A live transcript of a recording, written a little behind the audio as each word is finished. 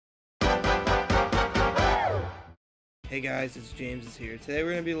Hey guys, it's James is here. Today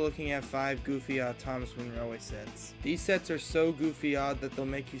we're going to be looking at 5 goofy odd Thomas Wooden Railway sets. These sets are so goofy odd that they'll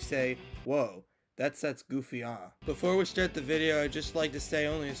make you say, whoa, that set's goofy odd. Before we start the video, I'd just like to say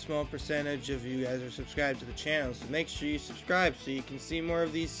only a small percentage of you guys are subscribed to the channel, so make sure you subscribe so you can see more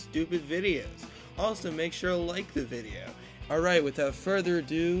of these stupid videos. Also, make sure to like the video. Alright, without further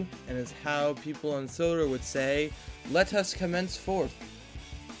ado, and as how people on SOTOR would say, let us commence forth.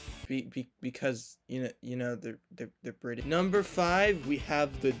 Because you know they're British. Number 5, we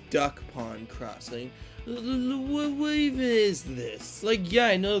have the duck pond crossing. What even is this? Like, yeah,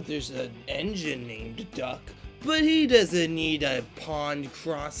 I know there's an engine named Duck, but he doesn't need a pond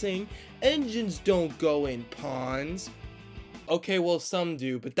crossing. Engines don't go in ponds. Okay, well, some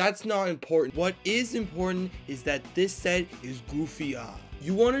do, but that's not important. What is important is that this set is goofy odd.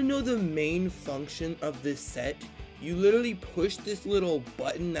 You want to know the main function of this set? You literally push this little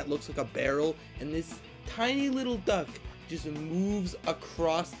button that looks like a barrel, and this tiny little duck just moves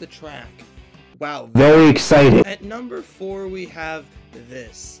across the track. Wow, very exciting. At number 4, we have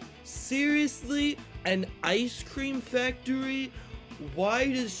this. Seriously? An ice cream factory?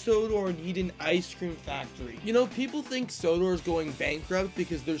 Why does SOTOR need an ice cream factory? You know, people think SOTOR is going bankrupt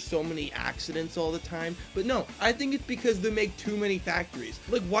because there's so many accidents all the time, but no, I think it's because they make too many factories.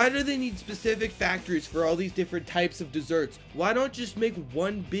 Like, why do they need specific factories for all these different types of desserts? Why don't just make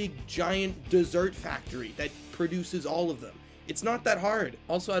one big giant dessert factory that produces all of them? It's not that hard.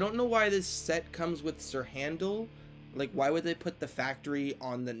 Also, I don't know why this set comes with Sir Handel. Like, why would they put the factory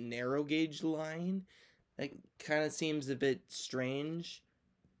on the narrow gauge line? It kind of seems a bit strange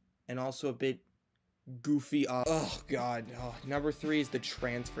and also a bit goofy. Oh god. Oh, number 3 is the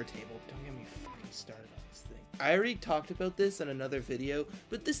transfer table. Don't get me fucking started on this thing. I already talked about this in another video,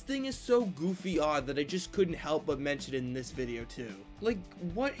 but this thing is so goofy odd that I just couldn't help but mention it in this video too. Like,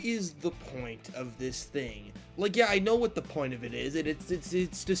 what is the point of this thing? Like, yeah, I know what the point of it is.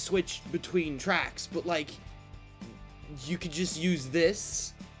 It's to switch between tracks, but like, you could just use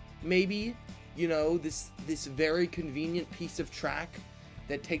this, maybe. You know, this very convenient piece of track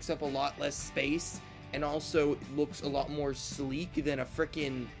that takes up a lot less space and also looks a lot more sleek than a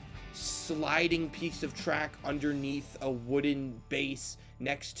frickin' sliding piece of track underneath a wooden base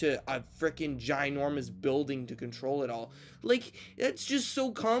next to a frickin' ginormous building to control it all. Like, that's just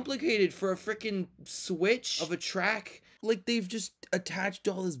so complicated for a frickin' switch of a track. Like, they've just attached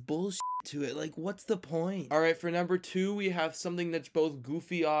all this bullshit to it. Like, what's the point? Alright, for number 2, we have something that's both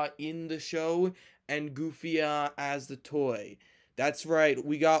goofy in the show and goofy as the toy. That's right,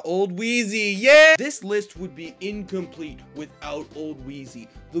 we got Old Wheezy, yeah! This list would be incomplete without Old Wheezy,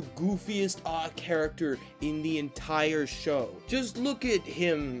 the goofiest character in the entire show. Just look at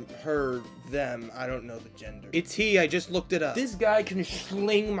him, her, them, I don't know the gender. It's he, I just looked it up. This guy can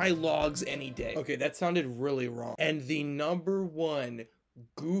sling my logs any day. Okay, that sounded really wrong. And the number 1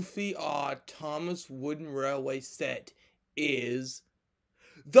 goofy Thomas Wooden Railway set is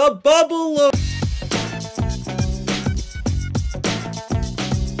the Bubble.